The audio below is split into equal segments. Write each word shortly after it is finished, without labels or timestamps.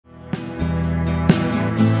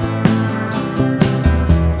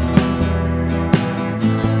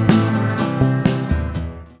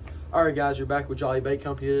Alright guys, you're back with Jolly Bait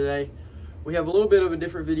Company today. We have a little bit of a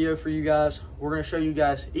different video for you guys. We're going to show you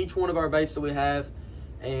guys each one of our baits that we have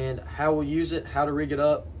and how we'll use it, how to rig it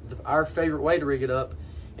up, our favorite way to rig it up,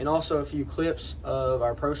 and also a few clips of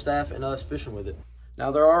our pro staff and us fishing with it. Now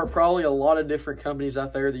there are probably a lot of different companies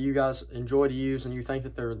out there that you guys enjoy to use and you think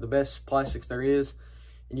that they're the best plastics there is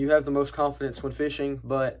and you have the most confidence when fishing,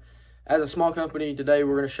 but as a small company today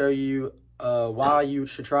we're going to show you why you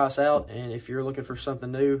should try us out, and if you're looking for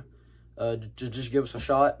something new, just give us a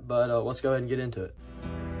shot. But let's go ahead and get into it.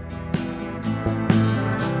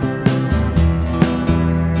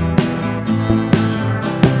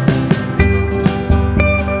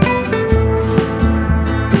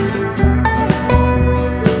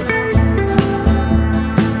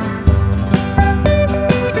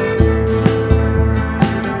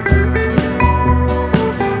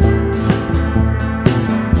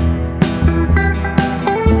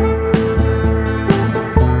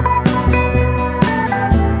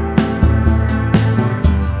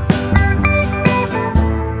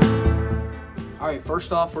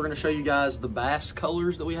 First off, we're going to show you guys the bass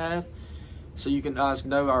colors that we have, so you can guys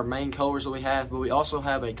know our main colors that we have. But we also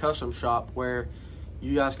have a custom shop where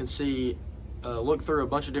you guys can see, look through a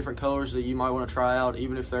bunch of different colors that you might want to try out,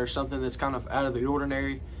 even if there's something that's kind of out of the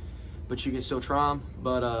ordinary, but you can still try them.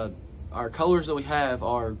 But our colors that we have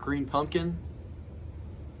are green pumpkin,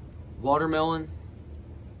 watermelon,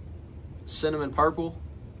 cinnamon purple,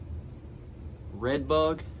 red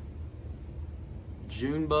bug,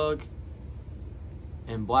 June bug,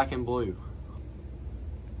 and black and blue.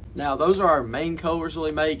 Now those are our main colors that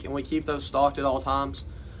we make, and we keep those stocked at all times.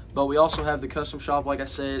 But we also have the custom shop, like I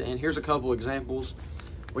said, and here's a couple examples.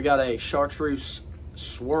 We got a chartreuse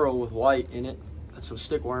swirl with white in it. That's some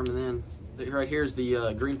stickworm, and then right here's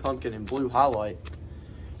the green pumpkin and blue highlight.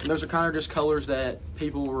 And those are kind of just colors that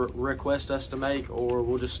people request us to make, or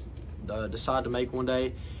we'll just decide to make one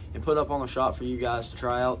day and put up on the shop for you guys to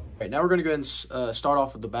try out. All right, now we're going to go ahead and start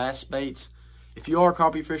off with the bass baits. If you are a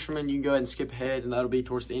crappie fisherman, you can go ahead and skip ahead, and that'll be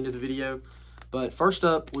towards the end of the video. But first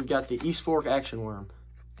up, we've got the East Fork Action Worm.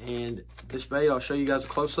 And this bait, I'll show you guys a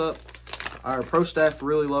close-up. Our pro staff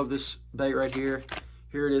really love this bait right here.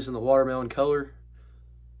 Here it is in the watermelon color.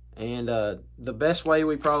 And the best way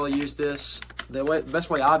we probably use this, the best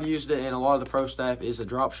way I've used it and a lot of the pro staff, is a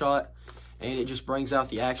drop shot. And it just brings out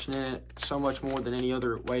the action in it so much more than any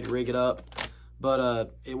other way to rig it up. But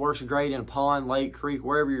it works great in a pond, lake, creek,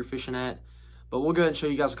 wherever you're fishing at. But we'll go ahead and show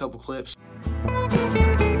you guys a couple clips.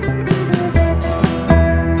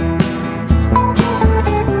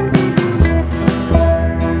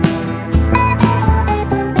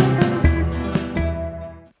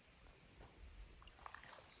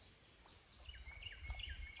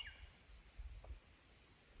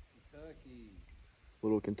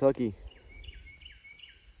 Little Kentucky.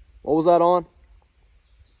 What was that on?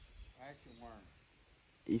 Action worm.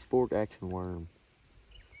 East Fork Action Worm.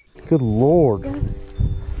 Good Lord. Yeah.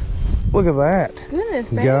 Look at that.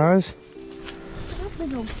 Goodness, man. Guys.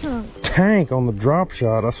 Tank on the drop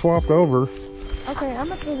shot. I swapped over. Okay, I'm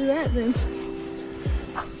not gonna do that then.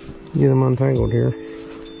 Get them untangled here.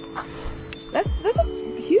 That's a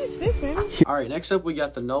huge fish, man. Alright, next up we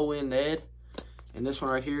got the Nolan Ned. And this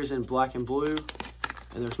one right here is in black and blue.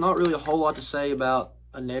 And there's not really a whole lot to say about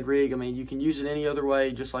a Ned rig. I mean, you can use it any other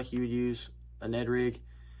way, just like you would use a Ned rig.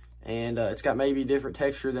 And it's got maybe different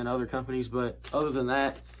texture than other companies, but other than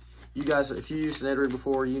that, you guys, if you used a Ned rig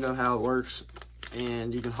before, you know how it works.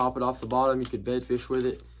 And you can hop it off the bottom, you could bed fish with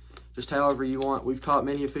it, just however you want. We've caught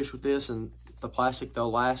many a fish with this, and the plastic,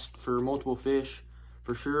 they'll last for multiple fish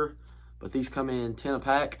for sure. But these come in 10 a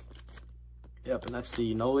pack. Yep, and that's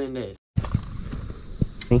the Nolan Ned.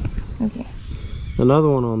 Okay. Another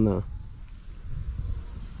one on the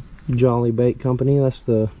Jolly Bait Company. That's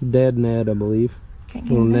the Dead Ned, I believe.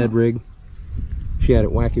 Little Ned rig. She had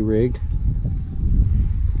it wacky rigged.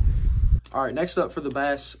 All right, next up for the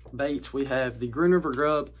bass baits, we have the Green River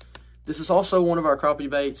Grub. This is also one of our crappie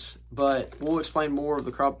baits, but we'll explain more of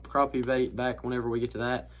the crappie bait back whenever we get to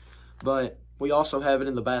that. But we also have it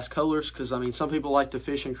in the bass colors, because I mean, some people like to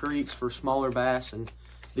fish in creeks for smaller bass, and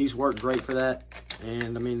these work great for that.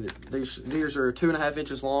 And I mean, these are 2.5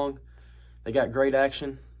 inches long. They got great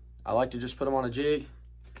action. I like to just put them on a jig.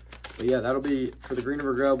 But yeah, that'll be for the Green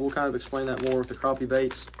River Grub. We'll kind of explain that more with the crappie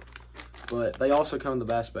baits. But they also come in the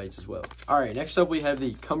bass baits as well. All right, next up we have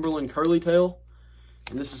the Cumberland Curly Tail.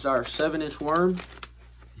 And this is our 7-inch worm.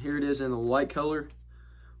 Here it is in the white color.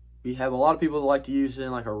 We have a lot of people that like to use it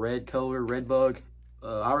in like a red color, red bug.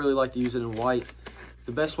 I really like to use it in white.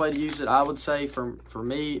 The best way to use it, I would say, for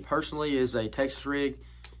me personally, is a Texas rig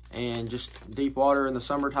and just deep water in the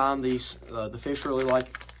summertime. The fish really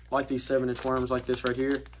like like these 7-inch worms like this right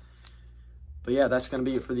here. But yeah, that's going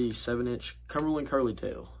to be it for the 7-inch Cumberland Curly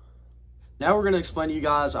Tail. Now we're going to explain to you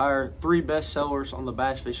guys our 3 best sellers on the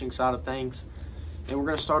bass fishing side of things. And we're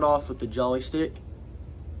going to start off with the Jolly Stick.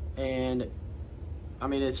 And I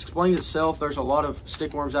mean, it explains itself. There's a lot of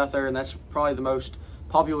stick worms out there, and that's probably the most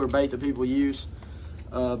popular bait that people use.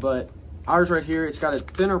 But ours right here, it's got a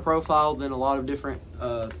thinner profile than a lot of different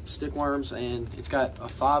stick worms, and it's got a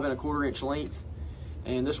 5 1/4 inch length.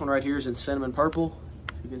 And this one right here is in cinnamon purple,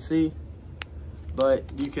 you can see. But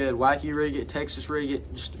you could wacky rig it, Texas rig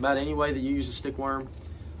it, just about any way that you use a stick worm.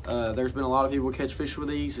 There's been a lot of people catch fish with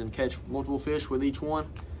these and catch multiple fish with each one.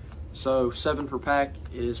 So 7 per pack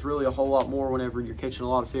is really a whole lot more whenever you're catching a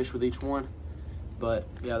lot of fish with each one. But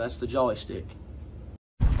yeah, that's the Jolly Stick.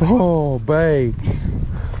 Oh, bait.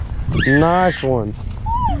 Nice one.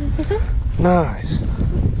 Nice.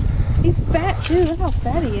 He's fat too. Look how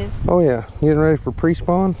fat he is. Oh yeah, getting ready for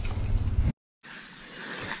pre-spawn.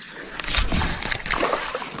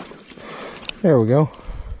 There we go.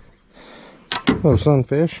 Little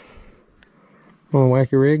sunfish on a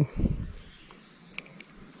wacky rig.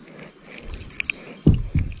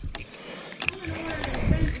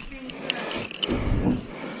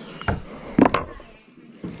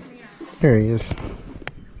 There he is.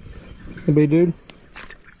 Hey, big dude.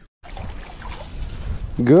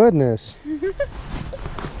 Goodness.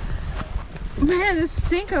 Man, this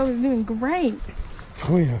Cinco is doing great.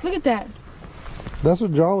 Oh yeah. Look at that. That's a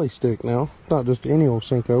Jolly Stick now, not just any old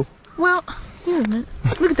Cinco. Well, here a minute.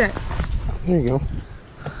 Look at that. There you go.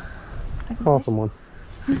 Awesome one.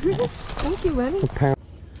 Thank you, buddy.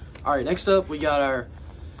 All right, next up we got our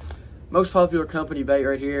most popular company bait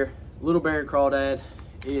right here, Little Bear and Crawdad.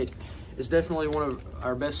 It is definitely one of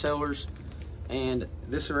our best sellers, and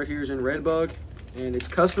this right here is in red bug, and it's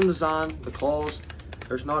custom designed, the claws.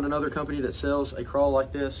 There's not another company that sells a crawl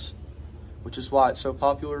like this, which is why it's so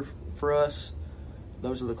popular for us.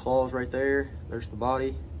 Those are the claws right there. There's the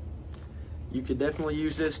body. You could definitely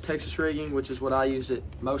use this Texas rigging, which is what I use it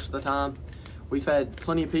most of the time. We've had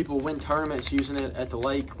plenty of people win tournaments using it at the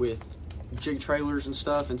lake with jig trailers and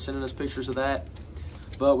stuff and sending us pictures of that.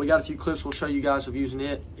 But we got a few clips we'll show you guys of using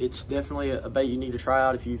it. It's definitely a bait you need to try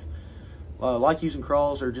out if you like using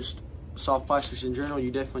crawls or just soft plastics in general.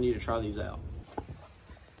 You definitely need to try these out.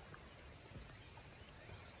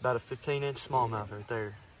 About a 15-inch smallmouth right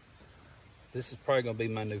there. This is probably going to be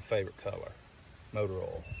my new favorite color, motor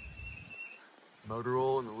oil. Motor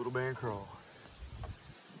oil and the Little Bear and Crawl.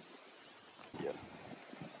 Yeah.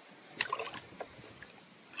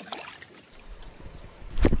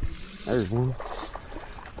 There's one.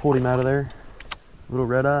 Pulled him out of there. Little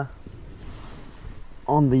red eye.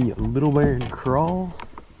 On the Little Bear and Crawl.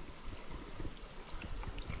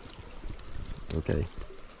 Okay.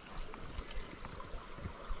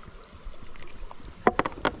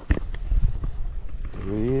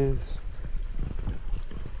 There he is.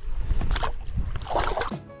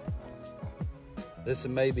 This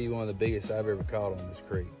may be one of the biggest I've ever caught on this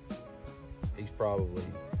creek.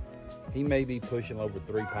 He may be pushing over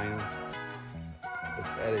 3 pounds, but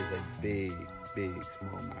that is a big, big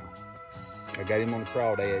smallmouth. I got him on the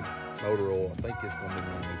crawdad, motor oil. I think it's gonna be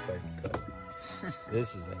my new favorite color.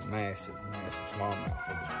 This is a massive, massive smallmouth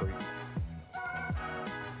for this creek.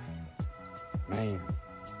 Man.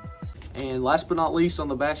 And last but not least, on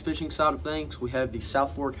the bass fishing side of things, we have the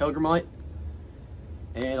South Fork Hellgrammite.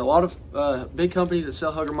 And a lot of big companies that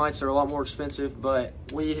sell Hellgrammites, they're a lot more expensive, but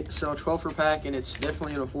we sell 12 per pack, and it's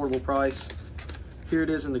definitely an affordable price. Here it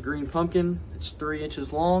is in the green pumpkin. It's 3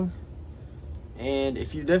 inches long. And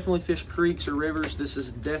if you definitely fish creeks or rivers, this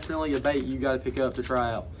is definitely a bait you got to pick up to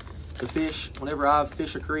try out. The fish, whenever I've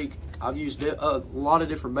fished a creek, I've used a lot of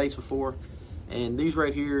different baits before, and these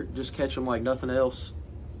right here just catch them like nothing else.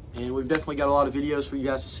 And we've definitely got a lot of videos for you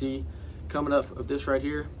guys to see coming up of this right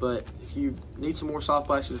here. But if you need some more soft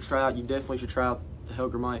plastics to try out, you definitely should try out the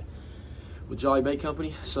Hellgrammite with Jolly Bait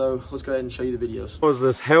Company. So let's go ahead and show you the videos. What was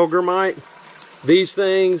this Hellgrammite? These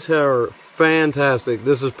things are fantastic.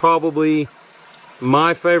 This is probably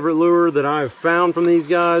my favorite lure that I've found from these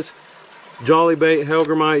guys. Jolly Bait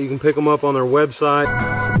Hellgrammite. You can pick them up on their website.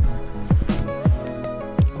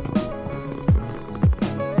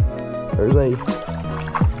 There's a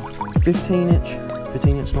 15-inch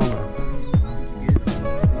smallmouth.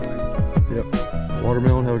 Yep,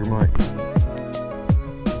 watermelon Hellgrammite.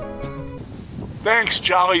 Thanks,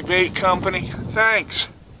 Jolly Bait Company. Thanks.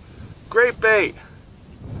 Great bait.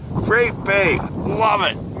 Great bait. Love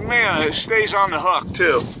it. Man, it stays on the hook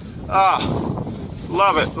too. Ah,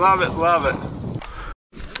 love it, love it, love it.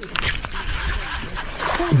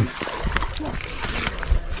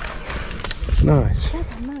 Nice.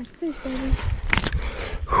 That's a nice fish, baby.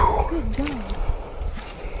 Good job.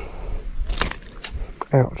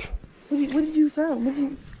 Ouch. What did you throw? What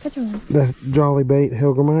did you catch on? That jolly bait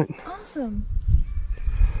Helgramite. Awesome.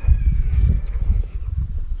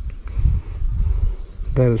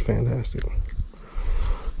 That is fantastic.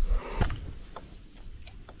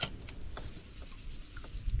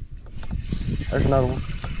 There's another one.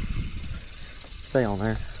 Stay on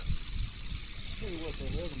there.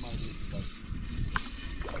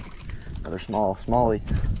 Another smallie.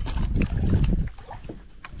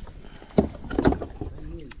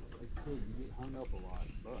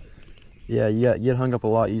 Yeah, you get hung up a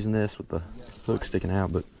lot using this with the hook sticking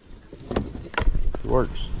out, but it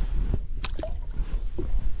works.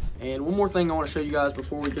 And one more thing I want to show you guys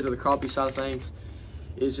before we get to the crappie side of things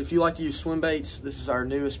is if you like to use swim baits, this is our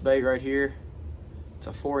newest bait right here. It's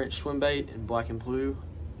a 4-inch swim bait in black and blue.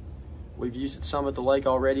 We've used it some at the lake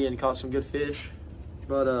already and caught some good fish,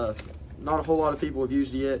 but not a whole lot of people have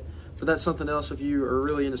used it yet. But that's something else if you are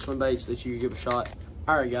really into swim baits that you can give a shot.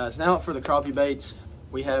 All right, guys, now for the crappie baits.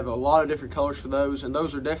 We have a lot of different colors for those, and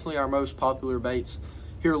those are definitely our most popular baits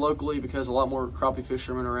here locally because a lot more crappie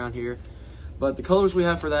fishermen around here. But the colors we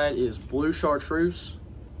have for that is blue chartreuse,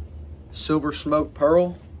 silver smoke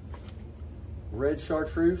pearl, red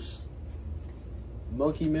chartreuse,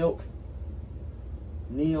 monkey milk,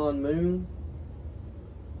 neon moon,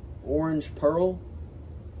 orange pearl,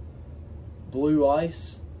 blue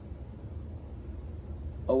ice,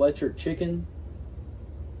 electric chicken,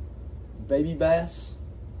 baby bass.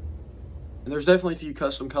 And there's definitely a few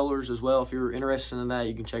custom colors as well. If you're interested in that,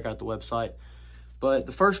 you can check out the website. But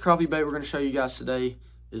the first crappie bait we're going to show you guys today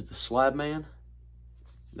is the Slab Man.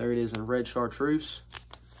 There it is in red chartreuse.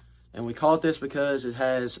 And we call it this because it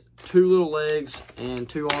has 2 little legs and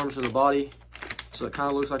 2 arms in the body. So it kind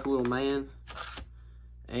of looks like a little man.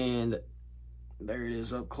 And there it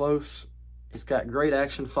is up close. It's got great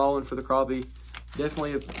action falling for the crappie.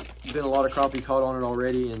 Definitely have been a lot of crappie caught on it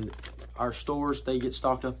already. And our stores, they get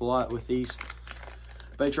stocked up a lot with these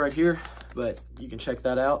baits right here. But you can check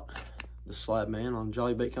that out. The Slab Man on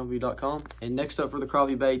jollybaitcompany.com. And next up for the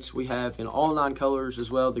crappie baits, we have in all 9 colors as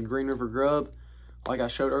well the Green River Grub. Like I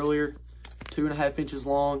showed earlier, 2.5 inches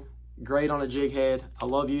long, great on a jig head. I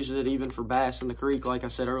love using it even for bass in the creek, like I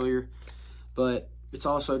said earlier. But it's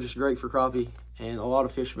also just great for crappie, and a lot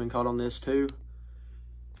of fishermen caught on this too.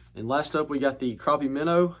 And last up, we got the Crappie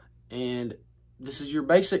Minnow, and this is your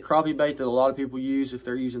basic crappie bait that a lot of people use if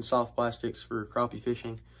they're using soft plastics for crappie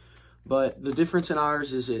fishing. But the difference in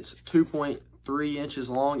ours is it's 2.3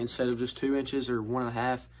 inches long instead of just 2 inches or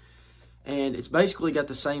 1.5. And it's basically got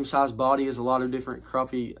the same size body as a lot of different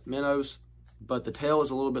crappie minnows, but the tail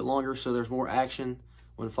is a little bit longer, so there's more action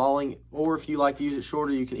when falling. Or if you like to use it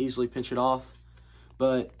shorter, you can easily pinch it off.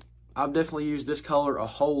 But I've definitely used this color a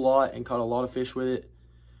whole lot and caught a lot of fish with it.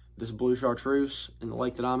 This blue chartreuse in the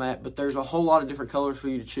lake that I'm at. But there's a whole lot of different colors for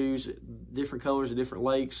you to choose, different colors at different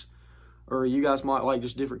lakes. Or you guys might like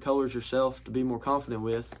just different colors yourself to be more confident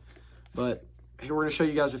with. But here we're going to show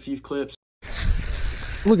you guys a few clips.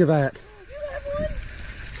 Look at that.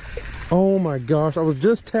 Oh my gosh, I was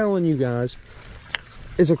just telling you guys,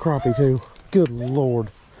 it's a crappie too. Good Lord.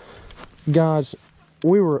 Guys, I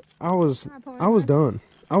was done.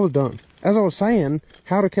 I was done. As I was saying,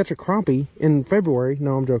 how to catch a crappie in February.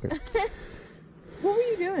 No, I'm joking. What were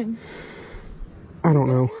you doing? I don't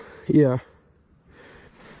know. Yeah.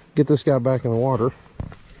 Get this guy back in the water.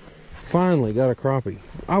 Finally got a crappie.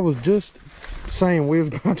 I was just saying we was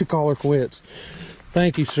about to call her quits.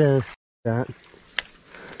 Thank you, sir. That.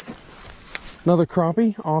 Another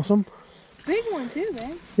crappie, awesome. Big one too,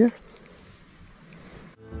 man. Yeah.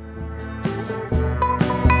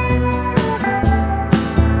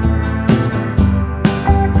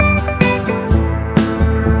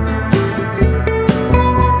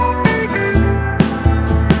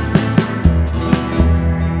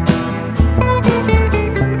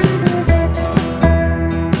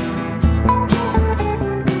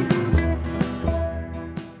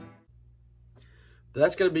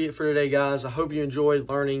 That's going to be it for today, guys. I hope you enjoyed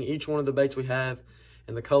learning each one of the baits we have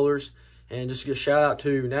and the colors. And just a shout out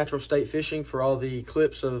to Natural State Fishing for all the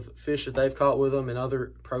clips of fish that they've caught with them and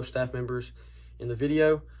other pro staff members in the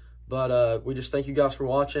video. But we just thank you guys for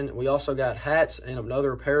watching. We also got hats and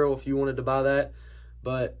another apparel if you wanted to buy that.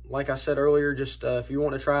 But like I said earlier, just if you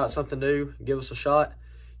want to try out something new, give us a shot.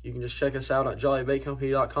 You can just check us out at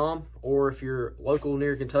jollybaitcompany.com. Or if you're local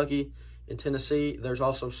near Kentucky, in Tennessee, there's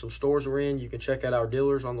also some stores we're in. You can check out our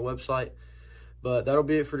dealers on the website. But that'll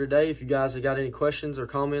be it for today. If you guys have got any questions or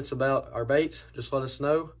comments about our baits, just let us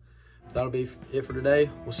know. That'll be it for today.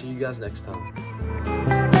 We'll see you guys next time.